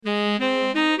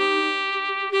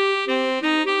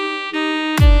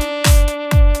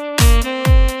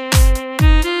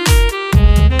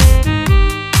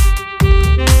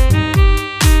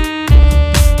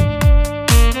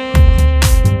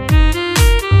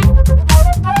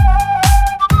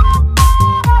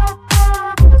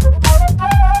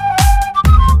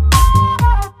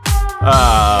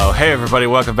Hey everybody,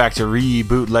 welcome back to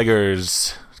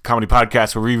Rebootleggers, comedy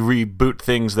podcast where we reboot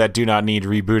things that do not need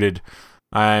rebooted.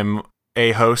 I'm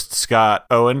a host, Scott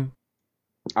Owen.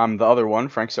 I'm the other one,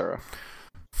 Frank Sarah.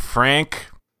 Frank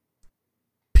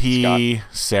P. Scott.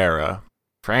 Sarah.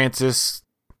 Francis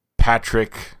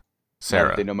Patrick Sarah. Now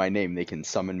that they know my name, they can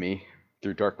summon me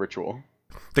through dark ritual.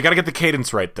 They gotta get the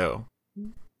cadence right, though.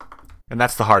 And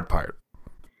that's the hard part.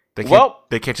 They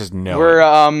can't just know.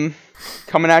 We're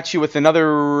coming at you with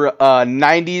another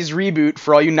 90s reboot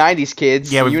for all you 90s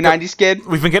kids. Yeah, you 90s kid?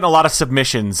 We've been getting a lot of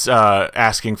submissions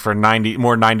asking for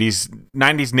more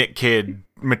 90s Nick Kid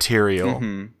material.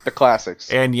 Mm-hmm. The classics.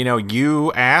 And,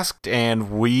 you asked,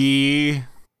 and we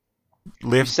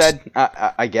lived... You said,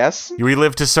 I guess? We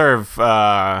live to serve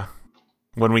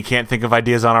when we can't think of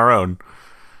ideas on our own.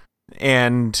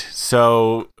 And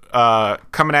so,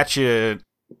 coming at you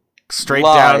straight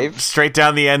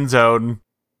down the end zone,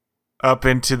 up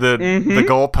into the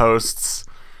goalposts,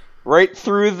 right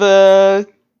through the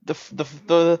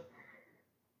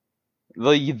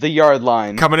yard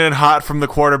line. Coming in hot from the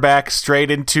quarterback, straight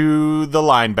into the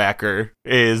linebacker,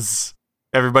 is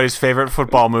everybody's favorite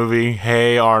football movie,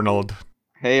 Hey Arnold.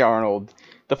 Hey Arnold,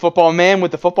 the football man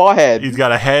with the football head. He's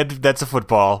got a head that's a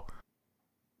football,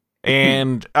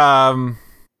 and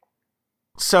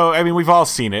so I mean we've all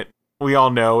seen it. We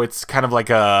all know it's kind of like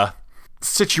a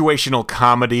situational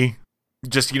comedy.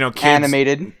 Just, kids.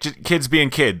 Animated. Kids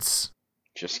being kids.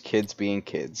 Just kids being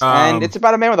kids. And it's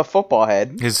about a man with a football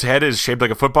head. His head is shaped like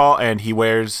a football, and he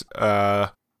wears a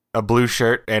blue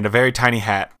shirt and a very tiny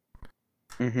hat.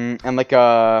 Mm-hmm.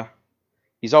 And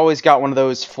he's always got one of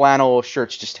those flannel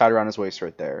shirts just tied around his waist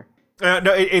right there.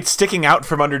 No, it's sticking out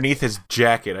from underneath his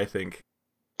jacket, I think.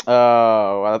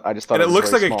 Oh, I just thought and it was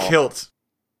looks like small. a kilt,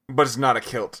 but it's not a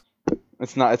kilt.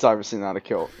 It's not. It's obviously not a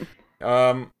kilt.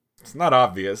 It's not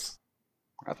obvious.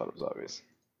 I thought it was obvious.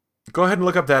 Go ahead and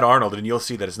look up that Arnold, and you'll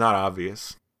see that it's not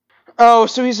obvious. Oh,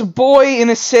 so he's a boy in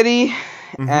a city,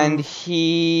 and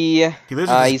he lives with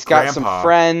his he's grandpa. Got some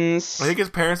friends. I think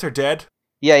his parents are dead.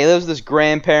 Yeah, he lives with his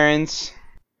grandparents.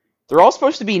 They're all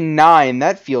supposed to be 9.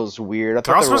 That feels weird.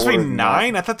 They're all supposed to be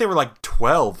 9? I thought they were like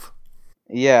 12.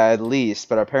 Yeah, at least,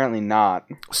 but apparently not.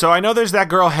 So I know there's that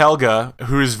girl Helga,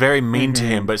 who is very mean to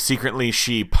him, but secretly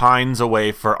she pines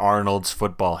away for Arnold's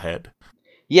football head.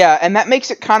 Yeah, and that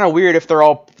makes it kind of weird if they're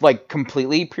all,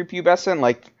 completely prepubescent,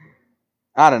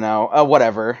 I don't know,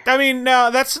 whatever. I mean,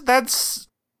 no, that's,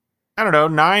 I don't know,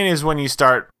 9 is when you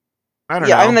start, I don't know.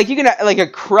 Yeah, I mean, you can, a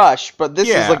crush, but this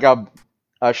is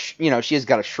she has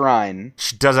got a shrine.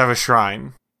 She does have a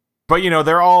shrine. But,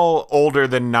 they're all older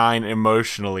than 9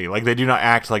 emotionally. They do not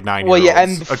act like 9-year-olds. Well, yeah,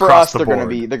 and for us, they're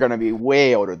gonna be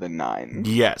way older than 9.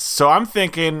 Yes, so I'm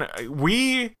thinking,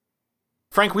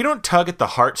 Frank, we don't tug at the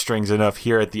heartstrings enough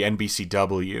here at the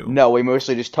NBCW. No, we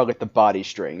mostly just tug at the body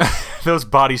strings. Those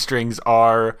body strings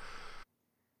are...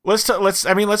 Let's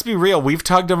be real. We've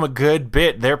tugged them a good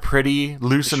bit. They're pretty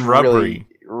loose and rubbery.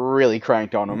 Really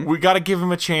cranked on them. We got to give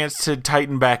them a chance to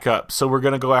tighten back up. So we're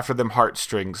gonna go after them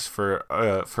heartstrings for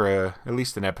at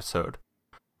least an episode.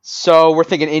 So we're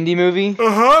thinking indie movie.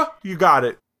 You got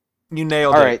it. You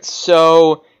nailed it. All right.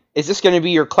 So is this going to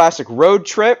be your classic road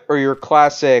trip or your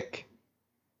classic?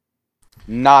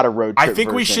 Not a road trip. I think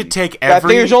version? We should take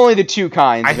every. There's only the two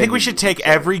kinds. I think we should take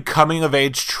every coming of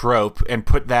age trope and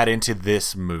put that into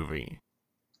this movie.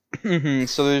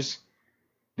 So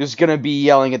there's gonna be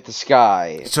yelling at the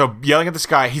sky. So yelling at the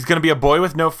sky. He's gonna be a boy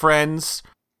with no friends.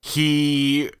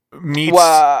 He meets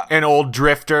an old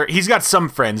drifter. He's got some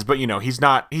friends, but he's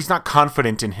not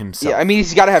confident in himself. Yeah, I mean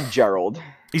he's got to have Gerald.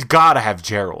 He's got to have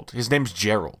Gerald. His name's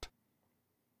Gerald.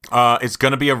 It's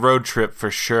gonna be a road trip for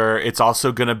sure. It's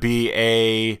also gonna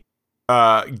be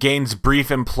gains brief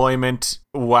employment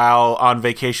while on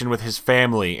vacation with his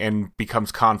family and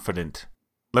becomes confident.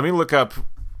 Let me look up.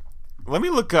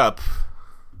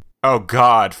 Oh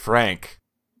God, Frank.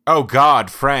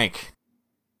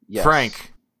 Yes.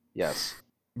 Frank. Yes.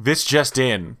 This just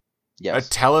in. Yes. A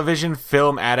television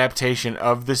film adaptation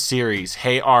of the series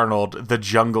Hey Arnold, the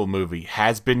Jungle Movie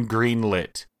has been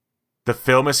greenlit. The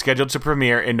film is scheduled to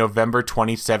premiere in November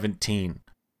 2017.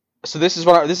 So this is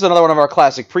another one of our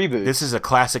classic preboots. This is a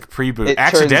classic preboot. It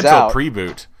Accidental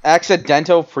preboot.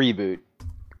 Accidental preboot.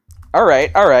 All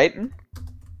right.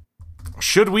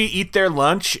 Should we eat their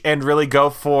lunch and really go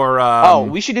for...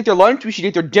 we should eat their lunch, we should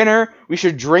eat their dinner, we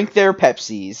should drink their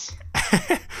Pepsis.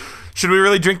 Should we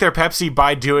really drink their Pepsi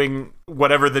by doing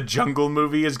whatever the Jungle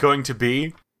Movie is going to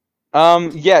be?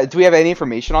 Yeah, do we have any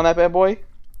information on that bad boy?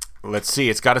 Let's see,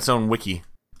 it's got its own wiki.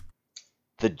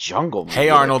 The Jungle Movie? Hey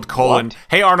Arnold, what?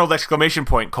 Hey Arnold, exclamation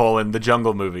point, the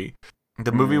Jungle Movie.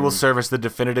 The movie will serve as the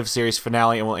definitive series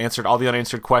finale and will answer all the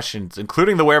unanswered questions,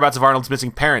 including the whereabouts of Arnold's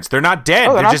missing parents. They're not dead.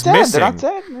 Oh, they're just dead. missing. They're not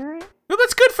dead. Right. Well,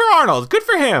 that's good for Arnold. Good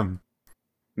for him.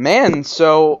 Man,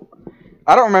 so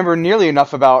I don't remember nearly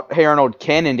enough about Hey Arnold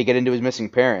canon to get into his missing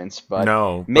parents, but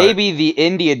maybe the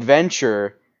indie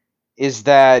adventure is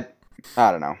that,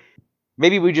 I don't know.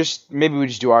 Maybe we just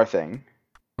do our thing.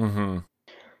 Mm-hmm.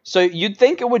 So you'd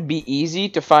think it would be easy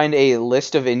to find a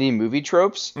list of indie movie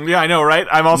tropes. Yeah, I know, right?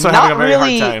 I'm also having a very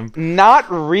hard time. Not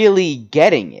really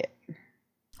getting it.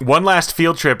 One Last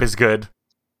Field Trip is good.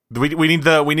 We need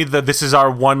the this is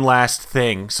our one last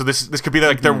thing. So this could be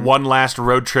like their one last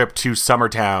road trip to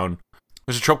Summertown.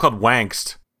 There's a trope called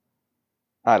Wangst.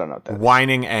 I don't know what that is.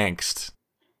 Whining angst.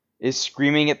 Is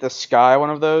Screaming at the Sky one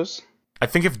of those? I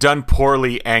think if done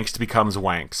poorly, angst becomes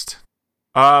wangst.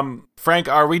 Frank,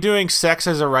 are we doing sex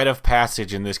as a rite of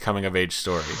passage in this coming of age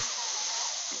story?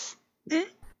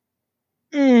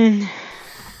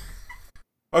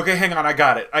 Okay, hang on, I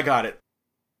got it.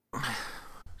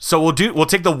 So we'll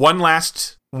take the one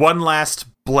last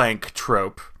blank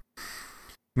trope,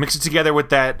 mix it together with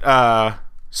that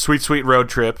sweet road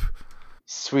trip.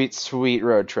 Sweet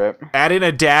road trip. Add in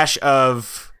a dash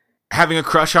of having a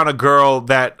crush on a girl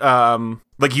that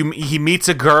he meets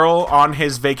a girl on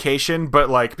his vacation, but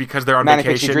like because they're on Manic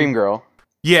vacation. Pixie Dream Girl.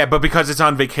 Yeah, but because it's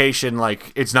on vacation,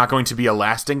 like it's not going to be a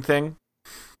lasting thing.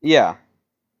 Yeah.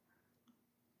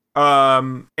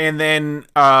 And then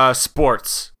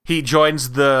sports. He joins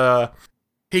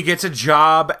he gets a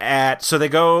job at, so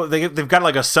they've got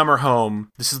like a summer home.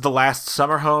 This is the last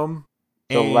summer home.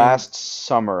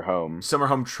 Summer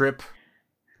home trip.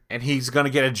 And he's going to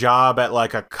get a job at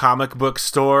like a comic book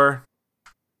store.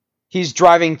 He's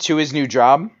driving to his new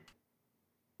job?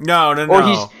 No.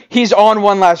 Or he's on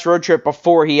one last road trip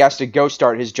before he has to go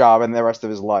start his job and the rest of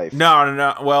his life.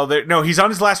 No. Well, he's on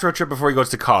his last road trip before he goes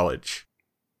to college.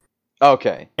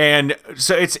 Okay. And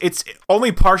so it's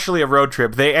only partially a road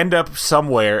trip. They end up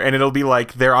somewhere, and it'll be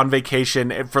like they're on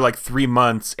vacation for like 3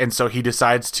 months, and so he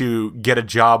decides to get a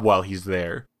job while he's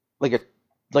there. Like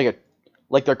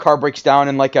their car breaks down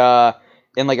in like a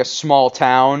small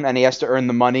town, and he has to earn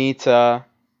the money to.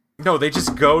 No, they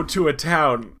just go to a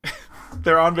town.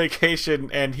 They're on vacation,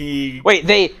 and he. Wait,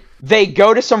 they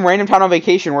go to some random town on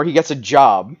vacation where he gets a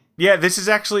job. Yeah, this is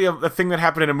actually a thing that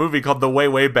happened in a movie called The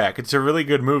Way Back. It's a really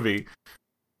good movie.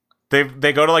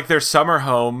 They go to like their summer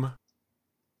home,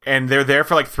 and they're there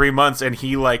for like 3 months, and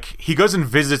he goes and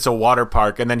visits a water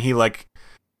park, and then he like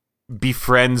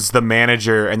befriends the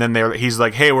manager, and then he's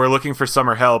like, hey, we're looking for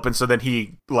summer help, and so then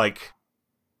he like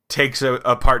takes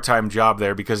a part-time job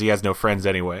there because he has no friends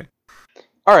anyway.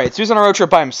 All right, so he's on a road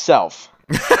trip by himself.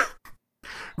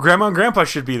 Grandma and Grandpa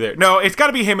should be there. No, it's got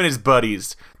to be him and his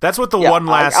buddies. That's what the one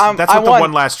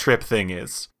last trip thing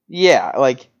is. Yeah,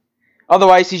 like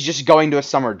otherwise he's just going to a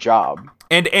summer job.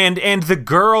 And the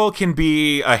girl can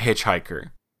be a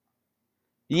hitchhiker.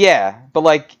 Yeah, but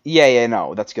like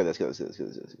no, that's good.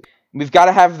 We've got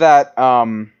to have that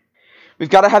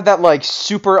like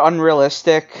super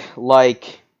unrealistic,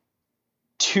 like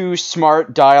too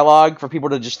smart dialogue for people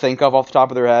to just think of off the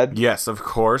top of their head. Yes, of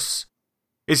course.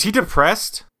 Is he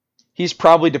depressed? He's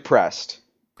probably depressed.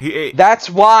 That's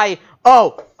why.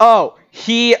 I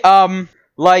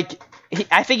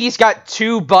think he's got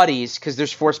 2 buddies because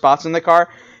there's 4 spots in the car.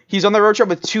 He's on the road trip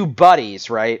with 2 buddies,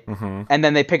 right? Mm-hmm. And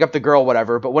then they pick up the girl,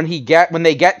 whatever. But when they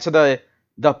get to the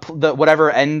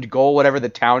whatever end goal, whatever the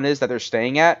town is that they're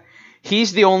staying at,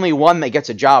 he's the only one that gets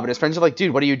a job. And his friends are like,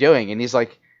 "Dude, what are you doing?" And he's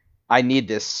like, "I need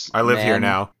this. I live here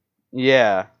now."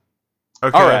 Yeah.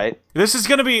 Okay. All right. This is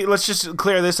going to be, let's just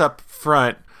clear this up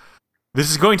front. This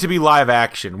is going to be live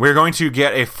action. We're going to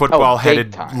get a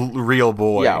football-headed real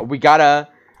boy. Yeah, we gotta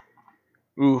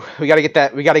get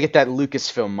that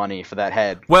Lucasfilm money for that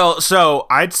head. Well, so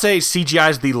I'd say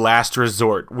CGI is the last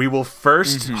resort. We will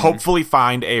first hopefully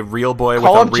find a real boy with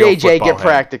a real JJ, football get head.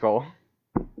 practical.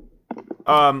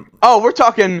 We're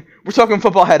talking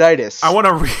football headitis. I want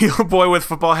a real boy with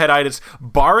football headitis.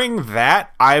 Barring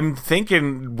that, I'm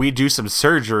thinking we do some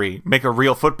surgery, make a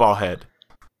real football head.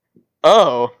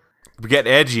 Oh, we get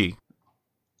edgy.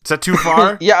 Is that too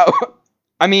far? Yeah,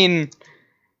 I mean,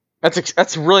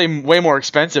 that's really way more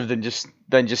expensive than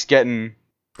just getting.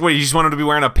 Wait, you just want him to be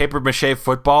wearing a paper mache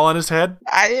football on his head?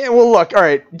 Well, look, all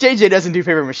right. JJ doesn't do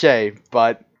paper mache,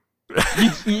 but.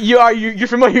 You're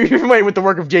familiar with the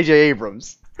work of J.J.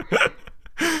 Abrams.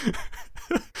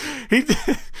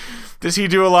 Does he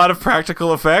do a lot of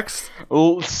practical effects?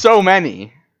 So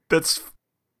many. That's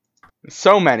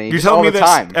so many. You're telling me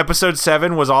that episode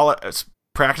 7 was all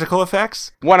practical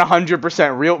effects?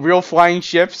 100% real flying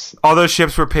ships. All those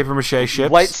ships were papier-mâché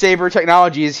ships? Lightsaber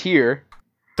technology is here.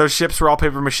 Those ships were all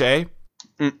papier-mâché?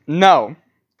 No.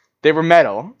 They were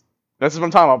metal. That's what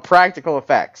I'm talking about. Practical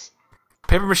effects.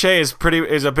 Papier-mâché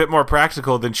is a bit more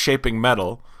practical than shaping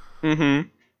metal. Mm-hmm.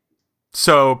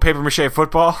 So, papier-mâché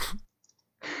football?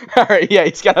 Alright, yeah,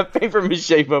 he's got a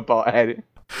papier-mâché football head.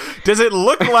 Does it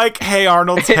look like Hey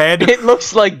Arnold's head? It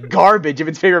looks like garbage if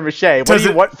it's papier-mâché. What do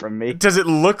you want from me? Does it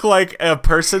look like a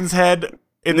person's head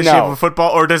in the shape of a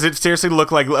football? Or does it seriously look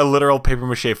like a literal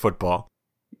papier-mâché football?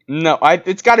 No,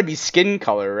 it's got to be skin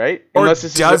color, right? Or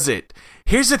does it?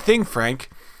 Here's the thing, Frank.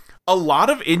 A lot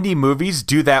of indie movies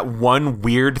do that one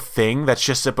weird thing that's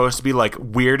just supposed to be like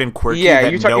weird and quirky.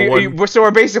 Yeah, so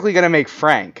we're basically gonna make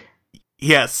Frank.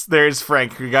 Yes, there's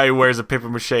Frank, the guy who wears a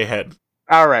papier-mâché head.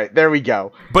 All right, there we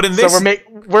go. But in this, so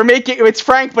we're making it's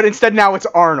Frank, but instead now it's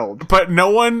Arnold. But no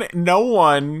one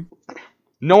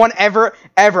ever,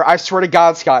 I swear to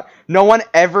God, Scott, no one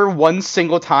ever one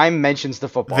single time mentions the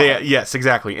football. Yes,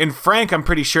 exactly. In Frank, I'm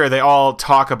pretty sure they all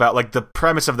talk about, like, the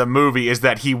premise of the movie is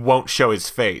that he won't show his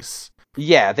face.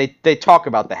 Yeah, they talk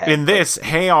about the head. In this,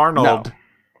 Hey Arnold,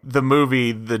 the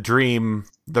movie, the dream,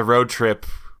 the road trip,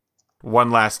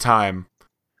 one last time,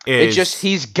 it's just,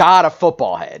 he's got a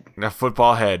football head. A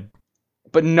football head.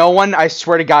 But no one, I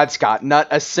swear to God, Scott, not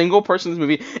a single person in this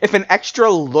movie, if an extra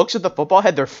looks at the football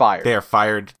head, they're fired. They are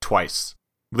fired twice.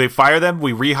 They fire them,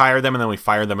 we rehire them, and then we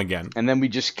fire them again. And then we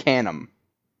just can them.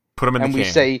 Put them in the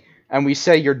can. And we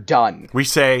say, you're done. We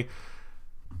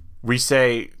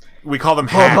call them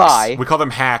hacks. Bye-bye. We call them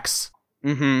hacks.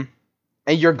 Mm-hmm.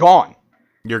 And you're gone.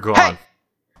 You're gone.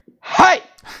 Hey!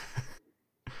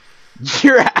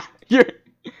 You're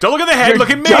Don't look at the head, look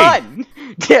at me! Done!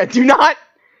 Yeah, do not...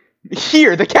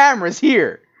 Here, the camera's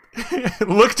here.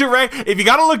 Look direct. If you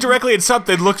gotta look directly at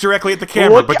something, look directly at the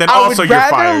camera. But then also you're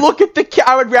fired.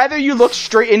 I would rather you look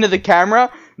straight into the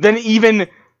camera than even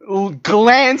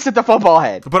glance at the football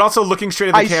head. But also looking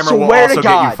straight at the camera will also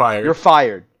get you fired. You're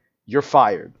fired. You're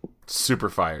fired. Super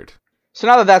fired. So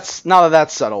now that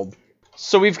that's settled,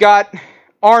 so we've got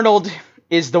Arnold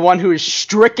is the one who is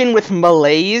stricken with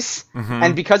malaise,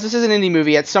 and because this is an indie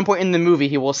movie, at some point in the movie,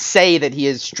 he will say that he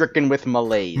is stricken with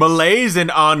malaise. Malaise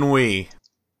and ennui.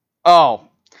 Oh.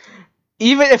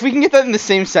 Even if we can get that in the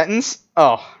same sentence,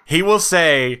 oh. He will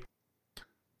say,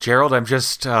 Gerald, I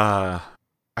just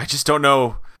don't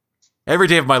know. Every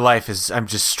day of my life I'm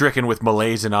just stricken with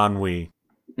malaise and ennui.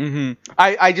 Mm-hmm.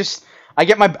 I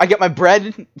get my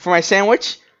bread for my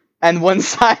sandwich, and one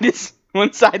side is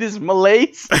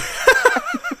malaise.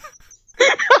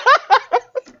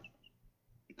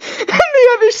 And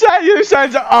the other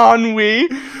side's ennui.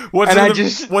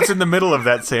 What's in the middle of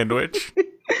that sandwich?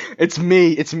 It's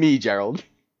me, Gerald.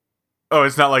 Oh,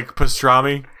 it's not like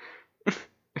pastrami?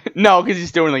 No, because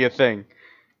he's doing like a thing.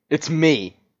 It's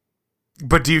me.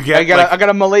 But do you get? I got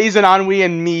a malaise and ennui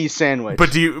and me sandwich.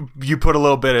 But do you put a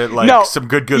little bit of some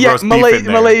good roast beef in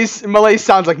there? Malaise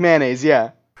sounds like mayonnaise,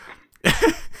 yeah.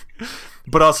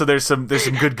 But also there's some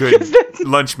good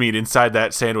lunch meat inside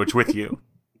that sandwich with you.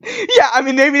 Yeah, I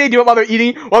mean maybe they do it while they're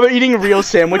eating real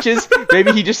sandwiches.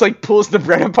 Maybe he just like pulls the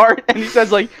bread apart and he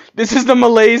says like, this is the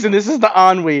malaise and this is the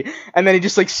ennui, and then he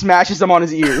just like smashes them on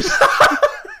his ears.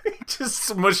 He just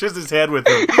smushes his head with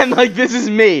them. And like, this is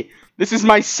me. This is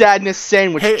my sadness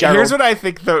sandwich, Gerald. Here's what I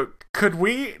think though.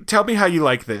 Tell me how you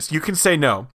like this. You can say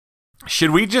no.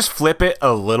 Should we just flip it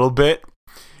a little bit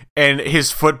and his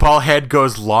football head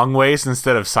goes long ways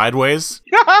instead of sideways?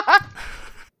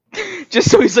 Just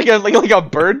so he's like a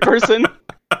bird person?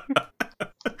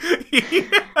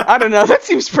 Yeah. I don't know. That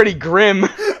seems pretty grim.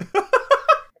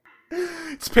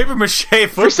 It's papier-mâché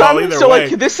football either way. So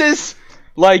like this is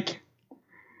like,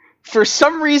 for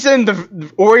some reason,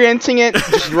 the orienting it,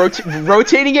 just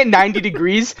rotating it 90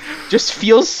 degrees, just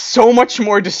feels so much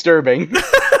more disturbing.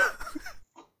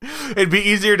 It'd be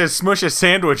easier to smush a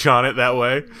sandwich on it that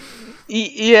way.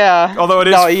 Yeah. Although it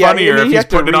is funnier if he's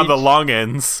putting it on the long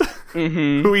ends.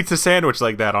 Mm-hmm. Who eats a sandwich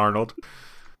like that, Arnold?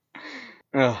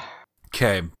 Ugh.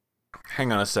 Okay.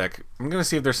 Hang on a sec. I'm going to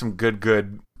see if there's some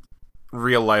good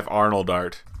real-life Arnold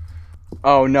art.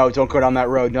 Oh, no. Don't go down that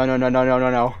road.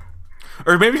 No.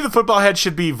 Or maybe the football head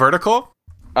should be vertical?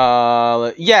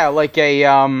 Yeah, like a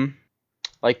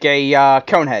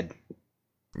cone head.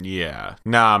 Yeah.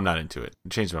 Nah, I'm not into it.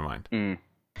 Changed my mind. Mm.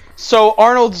 So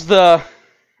Arnold's the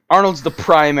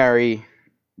primary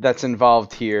that's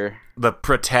involved here. The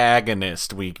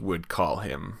protagonist, we would call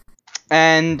him.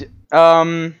 And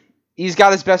he's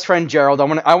got his best friend Gerald.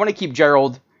 I want to keep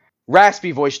Gerald,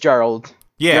 raspy voice Gerald.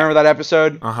 Yeah. Remember that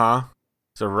episode? Uh-huh.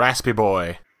 It's a raspy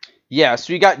boy. Yeah,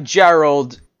 so we got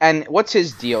Gerald, and what's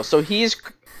his deal? So he's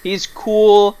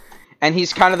cool, and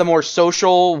he's kind of the more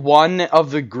social one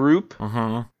of the group.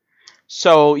 Mm-hmm.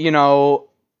 So,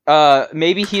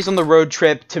 maybe he's on the road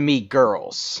trip to meet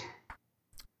girls.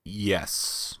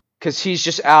 Yes. Because he's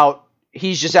just out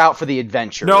for the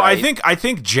adventure. No, right? I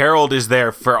think Gerald is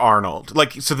there for Arnold.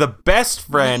 Like, so the best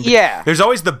friend. Yeah. There's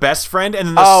always the best friend and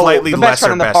then the slightly the lesser best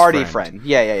friend and the best party friend.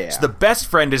 Yeah. So the best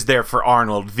friend is there for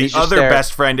Arnold. The other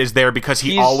best friend is there because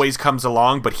he's always comes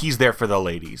along, but he's there for the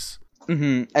ladies.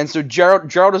 Mm-hmm. And so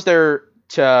Gerald is there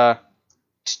to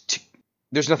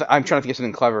there's nothing. I'm trying to think of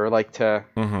something clever, like to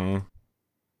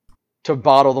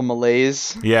bottle the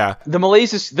malaise. Yeah. The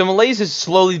malaise is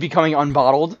slowly becoming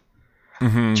unbottled.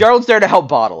 Mm-hmm. Gerald's there to help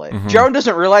bottle it. Mm-hmm. Gerald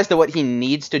doesn't realize that what he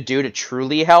needs to do to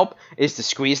truly help is to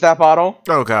squeeze that bottle.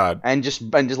 Oh God. And just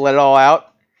let it all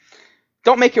out.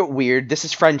 Don't make it weird. This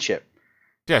is friendship.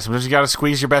 Yeah, sometimes you gotta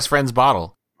squeeze your best friend's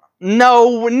bottle.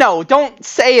 No, don't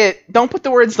say it. Don't put the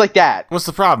words like that. What's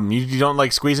the problem? You don't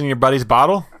like squeezing your buddy's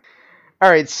bottle?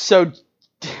 Alright, so...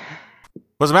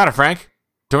 What's the matter, Frank?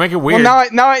 Don't make it weird. Well,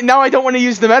 now I don't want to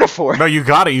use the metaphor. No, you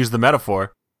gotta use the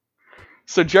metaphor.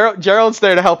 So Gerald's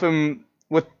there to help him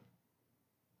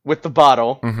with the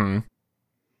bottle. Mm-hmm.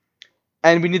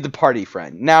 And we need the party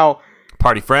friend. Now...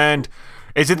 Party friend.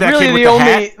 Is it that really kid with the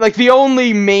hat? Like, the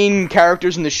only main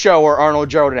characters in the show are Arnold,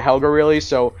 Gerald, and Helga, really,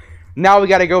 so... Now we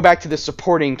gotta go back to the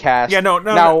supporting cast. Yeah,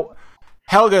 no.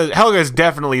 Helga's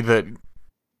definitely the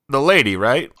lady,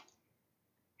 right?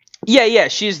 Yeah,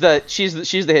 she's the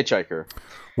hitchhiker.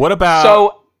 What about...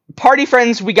 So, party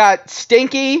friends, we got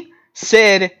Stinky,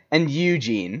 Sid, and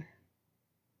Eugene.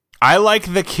 I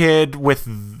like the kid with...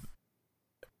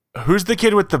 Who's the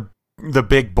kid with the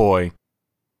big boy?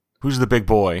 Who's the big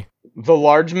boy? The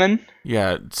Largeman?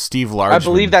 Yeah, Steve Largeman. I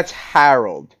believe that's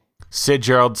Harold. Sid,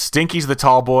 Gerald, Stinky's the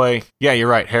tall boy. Yeah, you're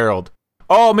right, Harold.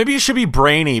 Oh, maybe it should be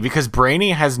Brainy, because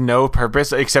Brainy has no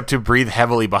purpose except to breathe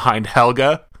heavily behind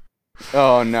Helga.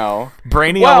 Oh, no.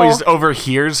 Brainy always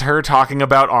overhears her talking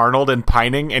about Arnold and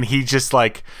pining, and he just,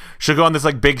 like, she'll go on this,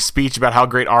 like, big speech about how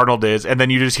great Arnold is, and then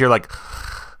you just hear, like...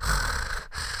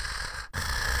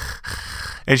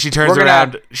 And she turns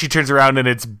around,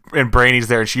 and Brainy's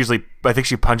there, and she usually... I think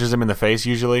she punches him in the face,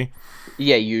 usually.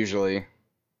 Yeah, usually.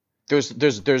 There's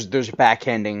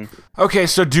backhanding. Okay,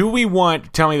 so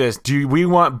tell me this, do we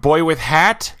want boy with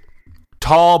hat,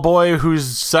 tall boy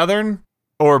who's southern,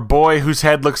 or boy whose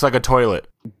head looks like a toilet?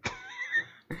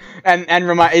 and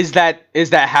is that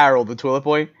Harold, the toilet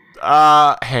boy?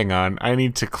 Hang on. I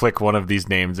need to click one of these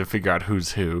names and figure out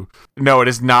who's who. No, it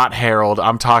is not Harold.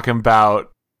 I'm talking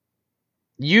about...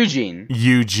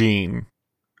 Eugene.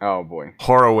 Oh, boy.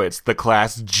 Horowitz, the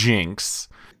class jinx.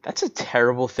 That's a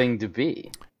terrible thing to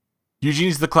be.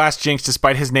 Eugene's the class jinx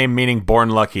despite his name meaning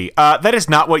born lucky. That is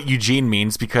not what Eugene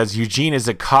means, because Eugene is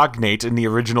a cognate in the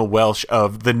original Welsh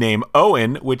of the name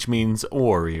Owen, which means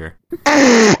warrior.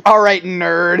 Alright,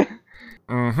 nerd.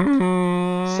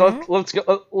 Mm-hmm. So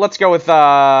let's go with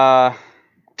I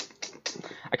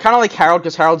kind of like Harold,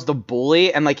 because Harold's the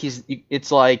bully, and like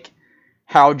it's like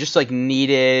Harold just like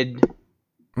needed...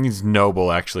 It means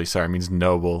noble, actually. Sorry, it means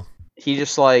noble. He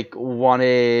just like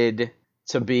wanted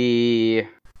to be...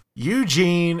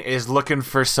 Eugene is looking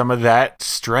for some of that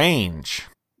strange.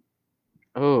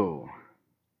 Oh.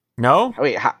 No?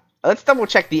 Wait, let's double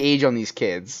check the age on these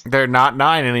kids. They're not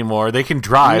 9 anymore. They can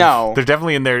drive. No. They're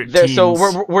definitely in their teens. So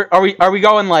are we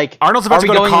going like... Arnold's about to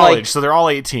go to college, so they're all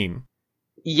 18.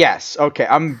 Yes, okay.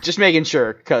 I'm just making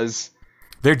sure, because...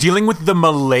 They're dealing with the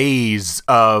malaise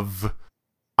of...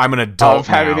 I'm an adult Of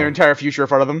having their entire future in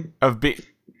front of them? Of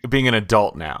being an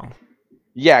adult now.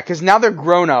 Yeah, because now they're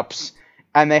grown-ups,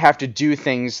 and they have to do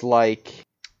things like...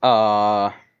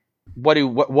 What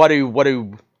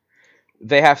do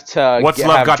they have to... What's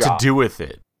love got to do with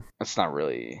it? That's not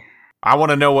really... I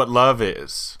want to know what love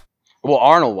is. Well,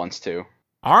 Arnold wants to.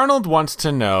 Arnold wants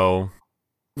to know...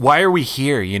 Why are we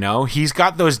here, you know? He's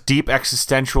got those deep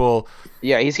existential...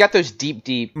 Yeah, he's got those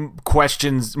deep...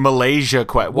 questions, Malaysia...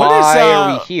 Why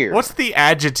are we here? What's the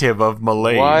adjective of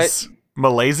malaise? What?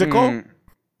 Malaisical?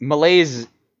 Malaise...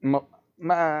 No.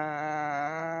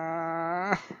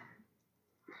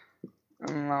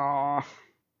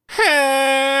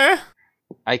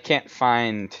 I can't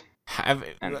find...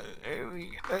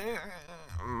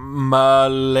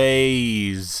 Malaise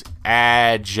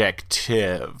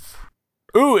adjective.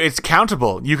 Ooh, it's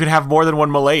countable. You can have more than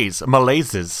one malaise.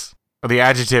 Malaises. The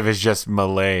adjective is just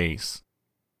malaise.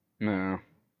 No.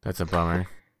 That's a bummer.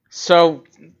 So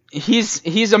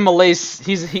he's a malaise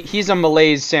he's a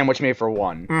malaise sandwich made for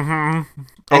one. Mm-hmm.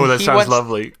 Oh, that sounds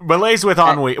lovely. Malaise with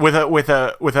ennui with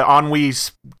a ennui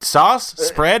sauce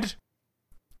spread.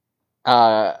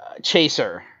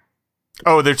 chaser.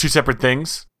 Oh, they're two separate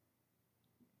things?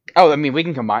 Oh, I mean, we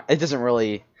can combine. It doesn't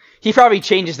really... He probably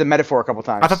changes the metaphor a couple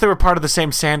times. I thought they were part of the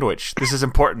same sandwich. This is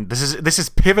important. This is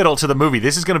pivotal to the movie.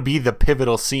 This is going to be the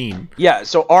pivotal scene. Yeah,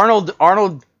 so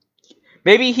Arnold...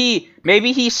 Maybe he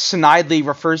snidely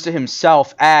refers to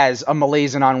himself as a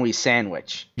Malaise and ennui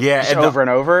sandwich. Yeah, and over and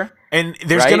over. And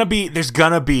there's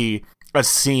gonna be a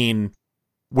scene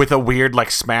with a weird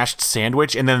like smashed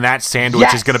sandwich, and then that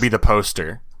sandwich is gonna be the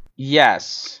poster.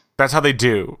 Yes. That's how they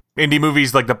do. Indie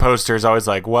movies, like the poster is always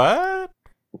like, what?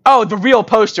 Oh, the real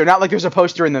poster, not like there's a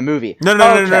poster in the movie. No,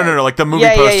 like the movie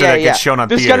poster that gets shown on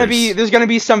theaters. There's gonna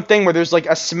be something where there's like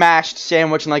a smashed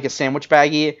sandwich and like a sandwich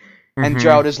baggie, and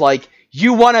Gerald is like,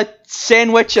 you want a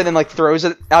sandwich, and then like throws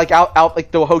it like out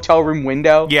like the hotel room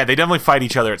window. Yeah, they definitely fight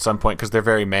each other at some point because they're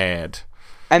very mad.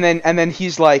 And then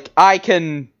he's like,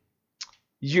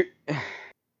 you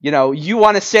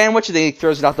want a sandwich, and then he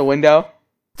throws it out the window.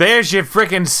 There's your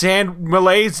freaking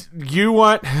Malaise. You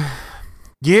want?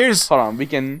 Here's. Hold on, we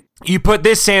can. You put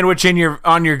this sandwich in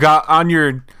on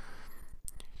your.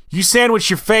 You sandwich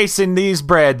your face in these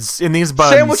breads, in these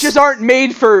buns. Sandwiches aren't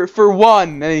made for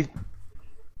one. And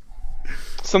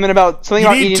something about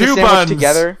eating the sandwich buns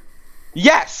together.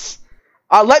 Yes.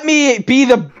 Let me be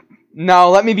the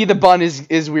bun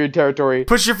is weird territory.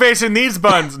 Push your face in these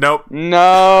buns. Nope.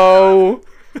 No.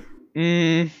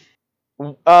 It's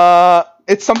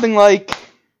something like,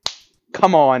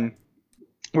 come on,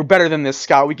 we're better than this,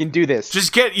 Scott. We can do this.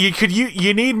 Just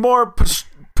you need more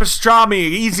pastrami.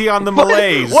 Easy on the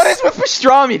Malaise. What is with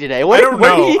pastrami today? I don't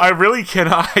know. I really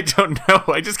cannot. I don't know.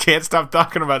 I just can't stop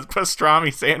talking about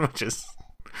pastrami sandwiches.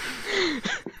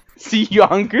 See, you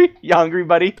hungry? You hungry,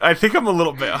 buddy? I think I'm a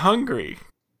little bit hungry.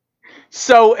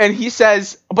 So, and he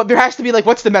says, but there has to be like,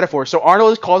 what's the metaphor? So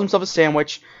Arnold calls himself a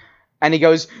sandwich, and he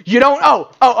goes, you don't,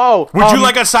 would you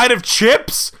like a side of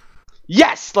chips?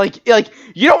 Yes, like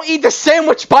you don't eat the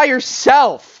sandwich by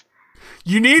yourself.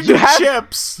 You need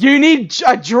chips. You need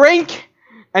a drink,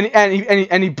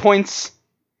 and he points.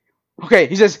 Okay,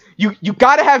 he says you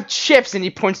gotta have chips, and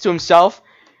he points to himself,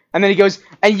 and then he goes,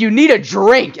 and you need a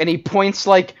drink, and he points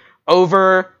like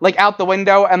over, like out the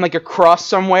window and like across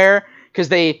somewhere, because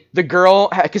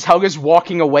Helga's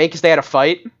walking away because they had a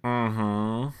fight.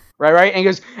 Mm-hmm. Right, and he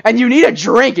goes, and you need a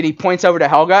drink, and he points over to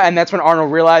Helga, and that's when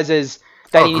Arnold realizes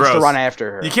that he needs to run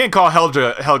after her. You can't call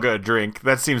Helga a drink.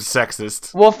 That seems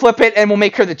sexist. We'll flip it, and we'll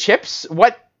make her the chips.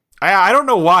 What? I don't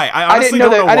know why. I honestly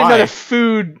don't know why. I didn't know the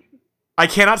food. I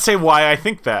cannot say why I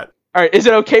think that. All right, is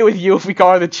it okay with you if we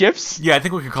call her the chips? Yeah, I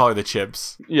think we could call her the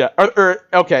chips. Yeah, or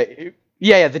okay.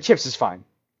 Yeah, the chips is fine.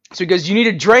 So he goes, you need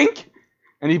a drink?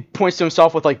 And he points to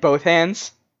himself with like both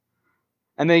hands.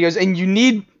 And then he goes, and you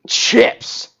need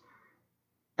chips.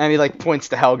 And he like points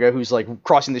to Helga, who's like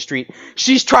crossing the street.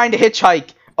 She's trying to hitchhike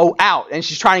out, and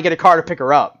she's trying to get a car to pick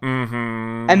her up.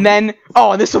 Mm-hmm. And then,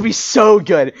 this will be so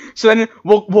good. So then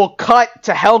we'll cut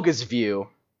to Helga's view,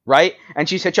 right? And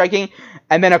she's hitchhiking,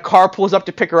 and then a car pulls up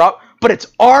to pick her up, but it's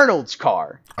Arnold's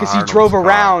car because he drove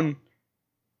around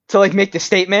to like make the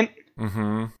statement.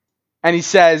 Mm-hmm. And he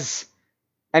says,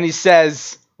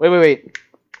 wait.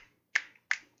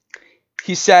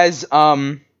 He says,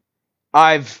 I've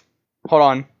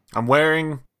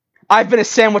been a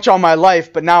sandwich all my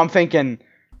life, but now I'm thinking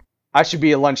I should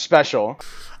be a lunch special.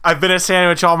 I've been a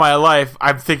sandwich all my life.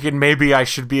 I'm thinking maybe I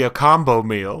should be a combo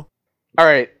meal. All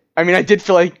right. I mean, I did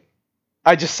feel like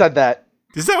I just said that.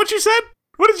 Is that what you said?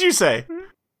 What did you say?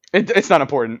 It's not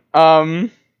important. No,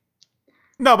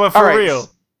 but for real.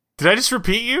 Did I just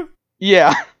repeat you?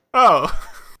 Yeah. Oh,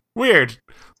 weird.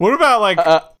 What about like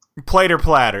plate or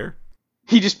platter?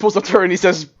 He just pulls up to her and he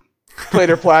says, plate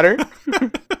or platter?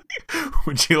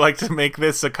 Would you like to make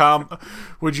this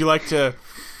would you like to...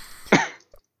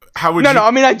 How would No,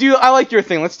 I mean, I like your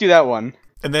thing. Let's do that one.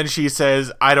 And then she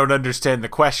says, I don't understand the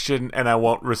question, and I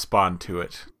won't respond to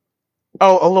it.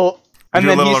 Oh, a little... And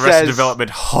then he Arrested says... Development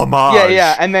homage.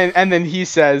 Yeah, and then he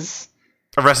says...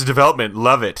 Arrested Development,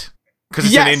 love it. Because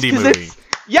it's an indie movie.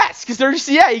 Yes, because they're just...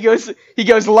 Yeah, he goes,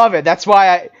 love it. That's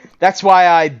why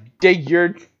I dig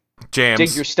your... Jams.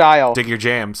 Dig your style. Dig your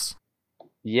jams.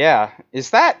 Yeah.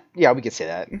 Is that... Yeah, we could say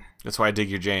that. That's why I dig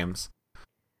your jams.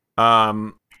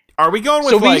 Are we going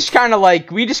with so we just kind of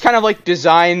like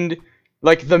designed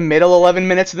like the middle 11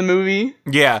 minutes of the movie?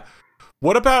 Yeah.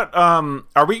 What about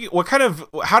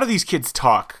how do these kids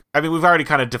talk? I mean, we've already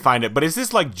kind of defined it, but is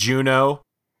this like Juno?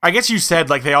 I guess you said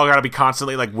like they all got to be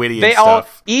constantly like witty and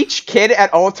stuff. Each kid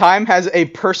at all time has a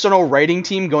personal writing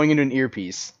team going into an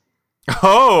earpiece.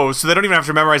 Oh, so they don't even have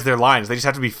to memorize their lines. They just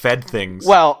have to be fed things.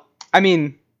 Well, I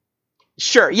mean,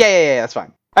 sure. Yeah, that's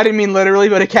fine. I didn't mean literally,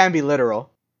 but it can be literal.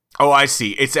 Oh, I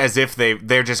see. It's as if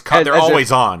they're just they're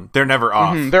always on. They're never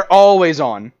off. They're always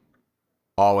on.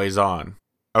 Always on.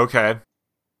 Okay.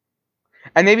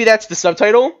 And maybe that's the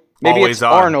subtitle. Maybe always it's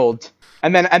on. Arnold,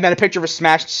 and then a picture of a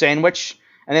smashed sandwich,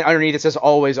 and then underneath it says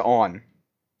 "always on."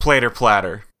 Plate or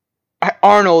platter.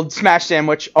 Arnold smashed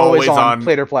sandwich, always on.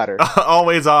 Plate or platter.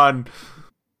 Always on.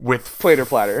 With plate or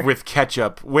platter. With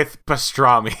ketchup. With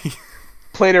pastrami.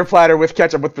 Plate or platter with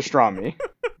ketchup with pastrami.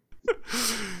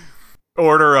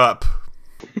 Order up.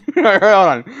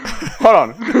 Hold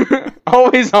on.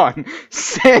 Always on.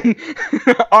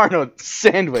 Arnold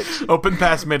sandwich. Open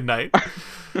past midnight.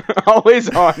 Always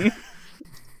on.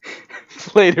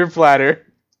 Plate or platter.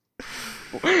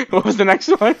 What was the next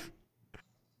one?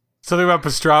 Something about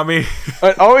pastrami.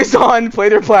 Always on.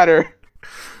 Plate or platter.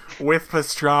 With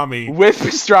pastrami. With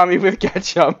pastrami with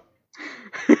ketchup.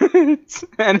 And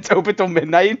it's open till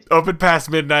midnight. Open past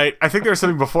midnight. I think there was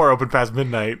something before open past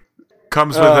midnight.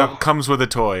 Comes with a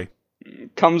toy.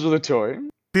 Comes with a toy.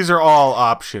 These are all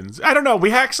options. I don't know.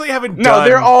 We actually haven't done. No,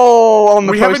 they're all on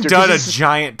the poster. We haven't done a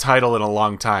giant title in a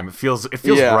long time. It feels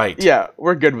right. Yeah,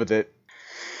 we're good with it.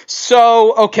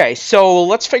 So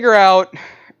let's figure out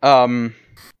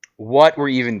what we're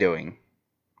even doing.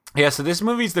 Yeah, so this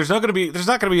movie's there's not gonna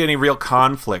be any real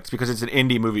conflict because it's an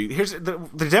indie movie. Here's the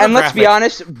demographic. And let's be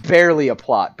honest, barely a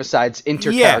plot besides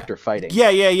inter-character fighting.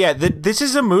 Yeah. This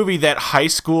is a movie that high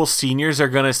school seniors are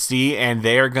gonna see, and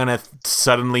they are gonna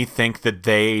suddenly think that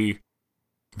they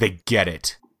get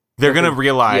it. They're gonna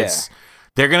realize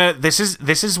this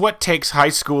is what takes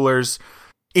high schoolers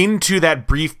into that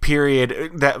brief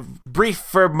period, that brief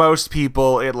for most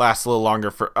people, it lasts a little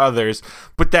longer for others,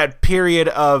 but that period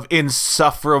of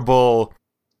insufferable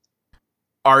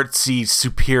artsy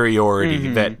superiority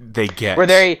that they get.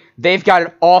 Where they've got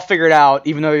it all figured out,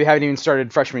 even though they haven't even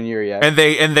started freshman year yet. And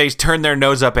they turn their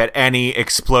nose up at any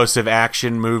explosive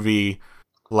action movie,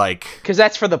 like... Because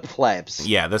that's for the plebs.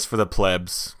 Yeah, that's for the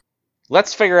plebs.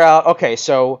 Let's figure out, okay,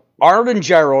 so Arnold and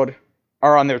Gerald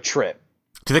are on their trip.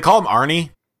 Do they call him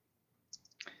Arnie?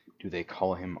 Do they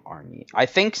call him Arnie? I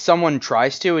think someone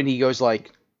tries to, and he goes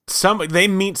like... They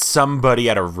meet somebody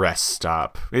at a rest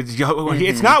stop.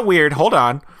 It's not weird. Hold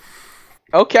on.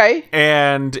 Okay.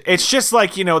 And it's just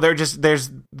like,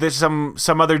 there's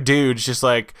some other dudes just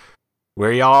like,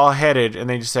 where y'all headed? And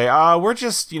they just say, we're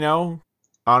just, on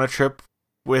a trip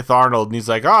with Arnold. And he's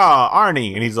like,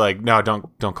 Arnie. And he's like, no,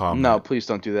 don't call him. No, that. Please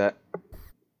don't do that.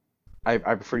 I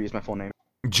prefer to use my full name.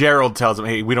 Gerald tells him,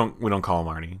 hey, we don't call him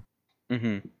Arnie.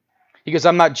 Mm-hmm. He goes,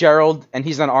 I'm not Gerald, and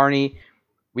he's not Arnie.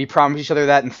 We promised each other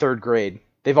that in 3rd grade.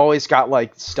 They've always got,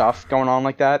 like, stuff going on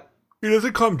like that. He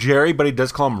doesn't call him Jerry, but he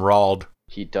does call him Rald.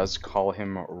 He does call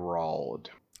him Rald.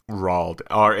 Rald.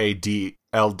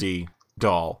 R-A-D-L-D.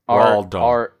 Doll. Rald doll.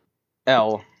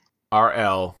 R-L.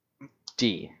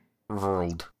 R-L-D.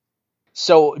 Rald.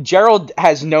 So, Gerald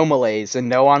has no malaise and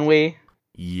no ennui?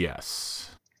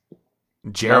 Yes.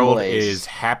 Gerald is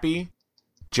happy.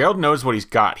 Gerald knows what he's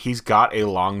got. He's got a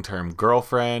long-term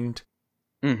girlfriend.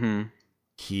 Mm-hmm.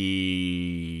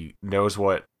 He knows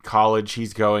what college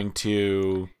he's going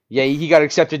to. Yeah, he got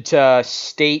accepted to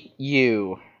State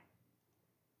U.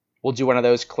 We'll do one of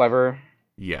those. Clever.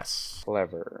 Yes.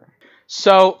 Clever.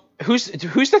 So, who's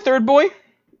the third boy?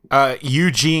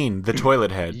 Eugene, the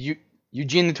toilet head.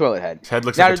 Eugene, the toilet head. His head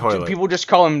looks like a toilet. Do people just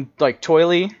call him, like,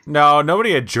 Toily? No,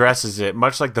 nobody addresses it,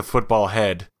 much like the football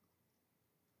head.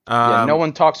 Yeah, no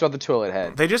one talks about the toilet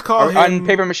head. They just call him... On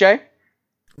paper mache?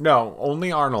 No,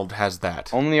 only Arnold has that.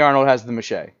 Only Arnold has the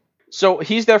mache. So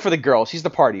he's there for the girls. He's the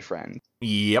party friend.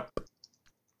 Yep.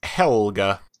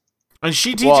 Helga. And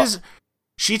she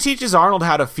teaches Arnold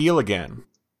how to feel again.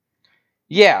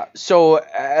 Yeah, so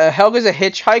Helga's a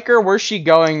hitchhiker. Where's she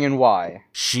going and why?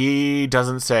 She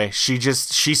doesn't say. She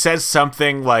says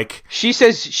something like... She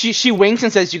says, she winks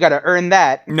and says, you gotta earn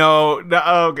that. No,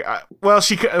 well,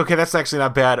 okay, that's actually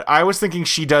not bad. I was thinking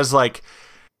she does, like,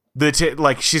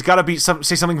 she's gotta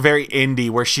say something very indie,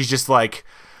 where she's just like,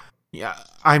 yeah,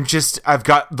 I've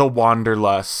got the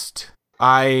wanderlust.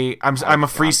 I'm a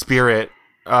free spirit.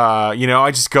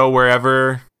 I just go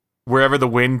wherever the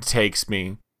wind takes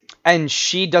me. And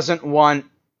she doesn't want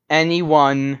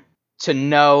anyone to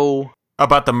know...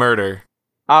 about the murder.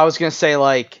 I was gonna say,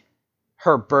 like,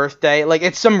 her birthday. Like,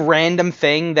 it's some random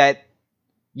thing that,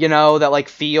 that, like,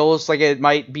 feels like it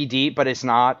might be deep, but it's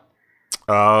not.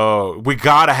 Oh, we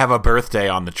gotta have a birthday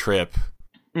on the trip.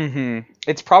 Mm-hmm.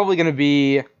 It's probably gonna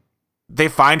be... They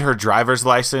find her driver's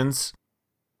license.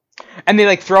 And they,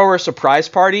 like, throw her a surprise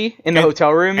party in the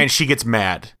hotel room. And she gets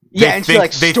mad. Yeah, she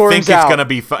storms out. It's gonna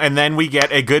be fun, and then we get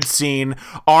a good scene.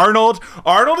 Arnold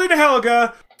and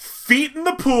Helga feet in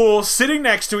the pool, sitting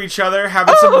next to each other,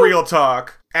 having some real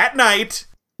talk. At night,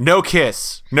 no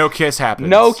kiss. No kiss happens.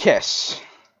 No kiss.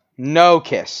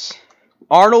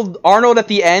 Arnold at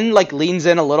the end, like, leans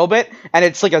in a little bit, and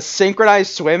it's like a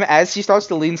synchronized swim. As he starts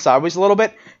to lean sideways a little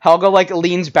bit, Helga, like,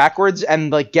 leans backwards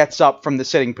and, like, gets up from the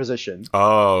sitting position.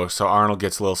 Oh, so Arnold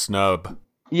gets a little snub.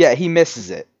 Yeah, he misses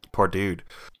it. Poor dude.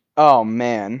 Oh,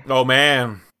 man.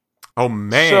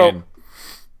 Omens.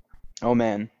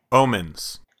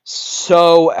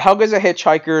 So, Helga's a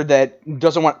hitchhiker that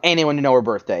doesn't want anyone to know her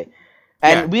birthday.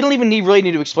 And we don't even really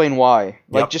need to explain why.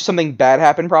 Like, just something bad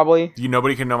happened, probably.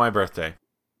 Nobody can know my birthday.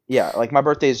 Yeah, like, my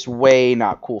birthday is way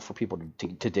not cool for people to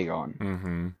dig on.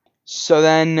 Mm-hmm. So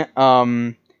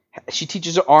then, she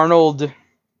teaches Arnold...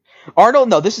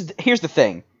 here's the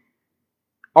thing.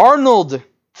 Arnold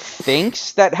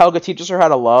thinks that Helga teaches her how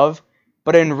to love,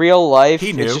 but in real life,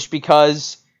 it's just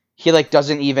because he, like,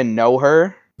 doesn't even know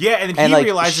her. Yeah, and he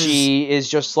realizes... she is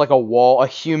just, like, a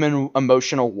human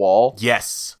emotional wall.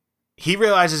 Yes. He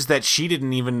realizes that she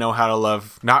didn't even know how to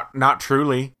love, not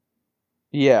truly.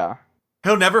 Yeah.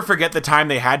 He'll never forget the time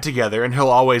they had together, and he'll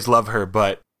always love her,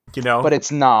 but, But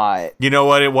it's not. You know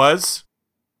what it was?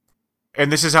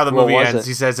 And this is how the movie ends.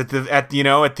 He says, in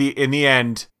the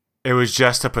end, it was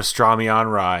just a pastrami on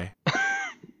rye.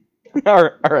 All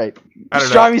right.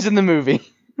 Pastrami's in the movie.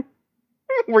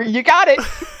 You got it.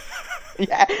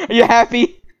 Yeah. Are you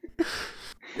happy?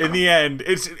 In the end,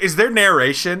 is there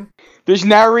narration? There's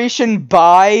narration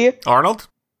by... Arnold?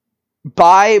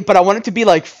 But I want it to be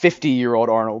like 50-year-old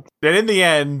Arnold. And in the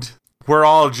end, we're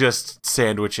all just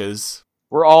sandwiches.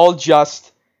 We're all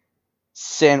just...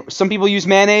 Some people use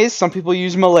mayonnaise, some people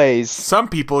use malaise. Some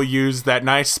people use that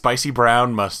nice spicy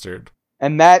brown mustard.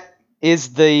 And that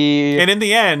is the... And in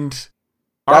the end,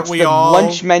 aren't we all... That's the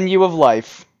lunch menu of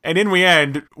life. And in the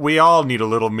end, we all need a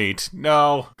little meat.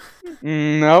 No.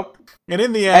 Nope. And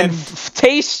in the end... And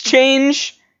tastes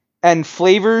change, and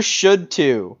flavors should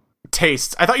too.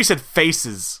 Tastes. I thought you said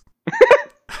faces.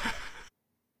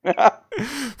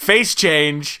 Face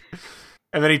change.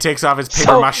 And then he takes off his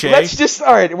paper mache. Let's just...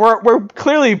 Alright, we're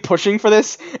clearly pushing for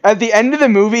this. At the end of the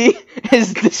movie,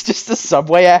 is this just a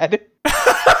Subway ad?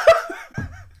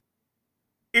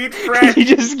 Eat fresh. You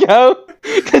just go...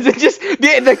 Because it just...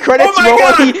 The credits roll.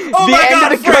 The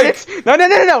end of the credits... No.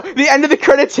 The end of the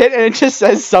credits hit, and it just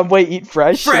says Subway Eat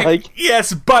Fresh. Frank, like...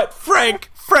 yes, but Frank.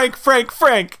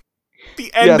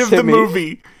 The end of the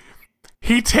movie.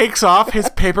 He takes off his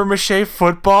papier-mâché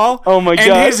football. Oh my god.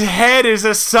 And his head is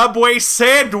a Subway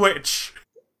sandwich.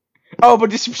 Oh,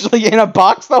 but just like in a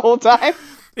box the whole time?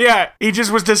 Yeah, he was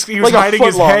like hiding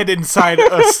his head inside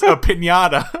a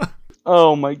piñata.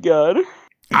 Oh my god.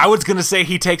 I was gonna say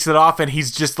he takes it off and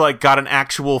he's just like got an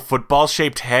actual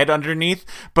football-shaped head underneath,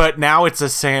 but now it's a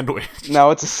sandwich. No,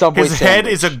 it's a Subway sandwich. His head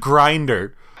is a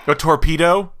grinder. A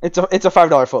torpedo? It's a $5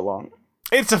 footlong.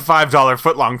 It's a $5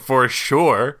 footlong for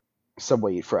sure.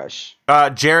 Subway Eat Fresh.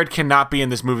 Jared cannot be in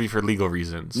this movie for legal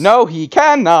reasons. No, he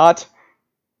cannot.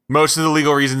 Most of the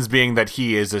legal reasons being that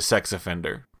he is a sex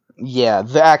offender. Yeah,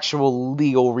 the actual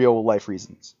legal, real-life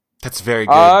reasons. That's very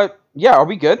good. Yeah, are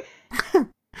we good?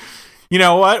 You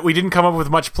know what? We didn't come up with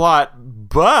much plot,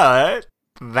 but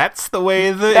that's the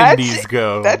way the indies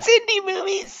go. That's indie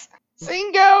movies.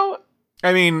 Zingo.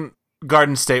 I mean,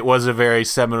 Garden State was a very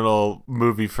seminal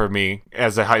movie for me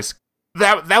as a high school.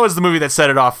 That was the movie that set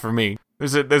it off for me.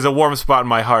 There's a warm spot in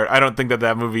my heart. I don't think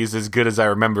that movie is as good as I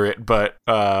remember it, but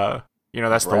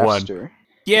that's the one.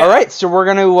 Yeah. All right, so we're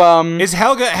gonna Is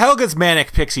Helga's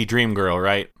manic pixie dream girl,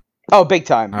 right? Oh, big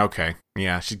time. Okay.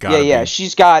 Yeah, she's got Yeah.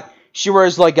 She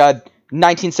wears like a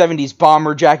 1970s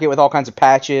bomber jacket with all kinds of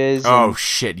patches. Oh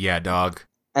shit, yeah, dog.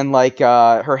 And like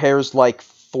her hair's like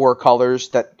 4 colors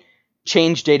that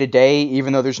change day to day,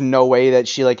 even though there's no way that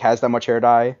she like has that much hair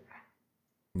dye.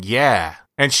 Yeah,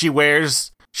 and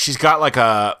she's got like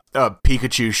a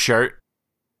Pikachu shirt.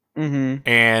 Mm-hmm.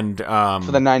 And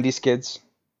for the 90s kids.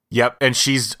 Yep, and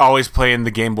she's always playing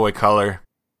the Game Boy Color.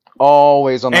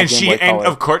 Always on that Game Boy Color. And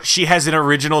of course, she has an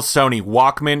original Sony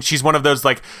Walkman. She's one of those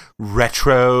like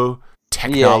retro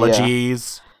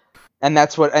technologies. Yeah. And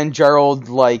that's what. And Gerald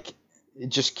like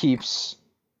just keeps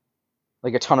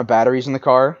like a ton of batteries in the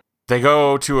car. They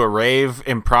go to a rave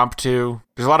impromptu.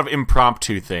 There's a lot of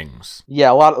impromptu things.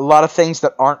 Yeah, a lot of things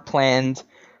that aren't planned.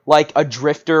 Like a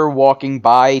drifter walking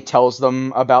by tells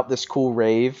them about this cool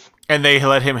rave. And they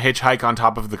let him hitchhike on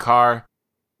top of the car.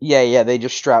 Yeah, they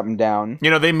just strap him down.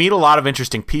 They meet a lot of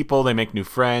interesting people. They make new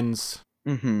friends.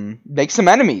 Mm-hmm. Make some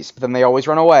enemies, but then they always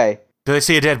run away. Do they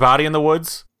see a dead body in the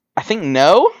woods? I think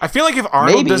no. I feel like if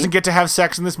Arnold doesn't get to have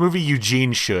sex in this movie,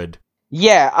 Eugene should.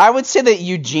 Yeah, I would say that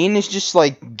Eugene is just,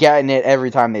 like, getting it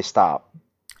every time they stop.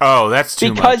 Oh, that's too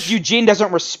much. Because Eugene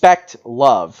doesn't respect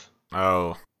love.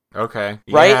 Oh, okay.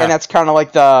 Right? Yeah. And that's kind of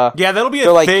like the... Yeah, that'll be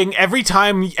a thing. Every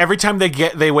time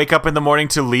they wake up in the morning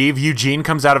to leave, Eugene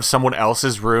comes out of someone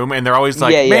else's room, and they're always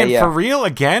like, for real?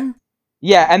 Again?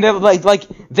 Yeah, and they're like,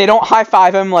 they don't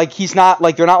high-five him, like, he's not,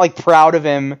 like, they're not, like, proud of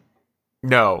him.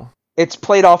 No. It's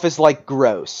played off as, like,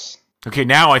 gross. Okay,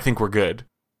 now I think we're good.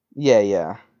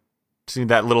 Yeah. Just need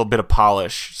that little bit of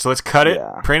polish. So let's cut it,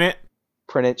 print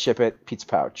it, ship it, pizza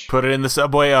pouch. Put it in the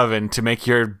Subway oven to make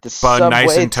your bun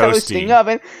nice and toasty. Toasting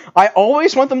oven. I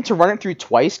always want them to run it through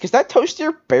twice, because that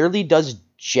toaster barely does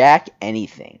jack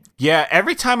anything. Yeah,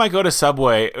 every time I go to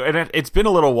Subway, and it's been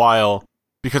a little while,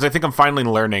 because I think I'm finally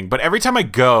learning, but every time I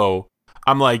go,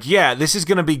 I'm like, yeah, this is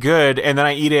going to be good, and then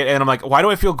I eat it, and I'm like, why do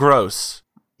I feel gross?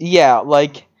 Yeah,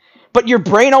 like... But your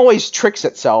brain always tricks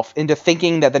itself into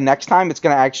thinking that the next time it's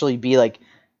going to actually be, like,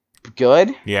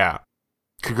 good. Yeah.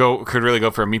 Could really go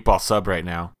for a meatball sub right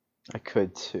now. I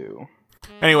could, too.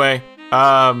 Anyway,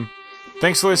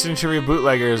 thanks for listening to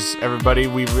Rebootleggers, everybody.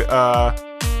 We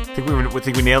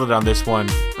think we nailed it on this one.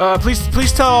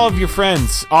 Please tell all of your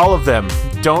friends, all of them.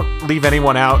 Don't leave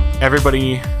anyone out.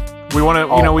 Everybody, we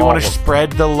want to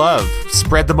spread the love,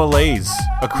 spread the malaise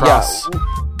across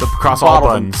all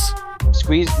buns.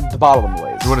 Squeeze the bottle of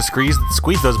malaise. You want to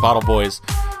squeeze those bottle boys.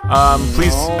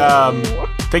 Please,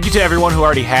 thank you to everyone who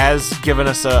already has given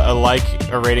us a like,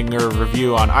 a rating, or a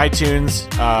review on iTunes.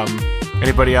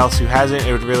 Anybody else who hasn't,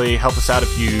 it would really help us out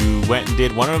if you went and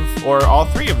did one of or all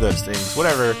three of those things.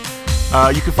 Whatever.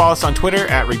 You can follow us on Twitter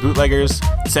at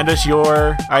Rebootleggers. Send us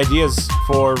your ideas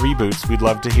for reboots. We'd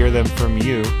love to hear them from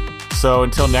you. So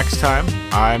until next time,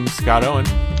 I'm Scott Owen.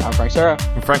 I'm Frank Serra.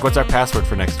 And Frank, what's our password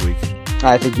for next week?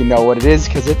 I think you know what it is,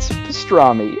 because it's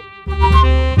pastrami.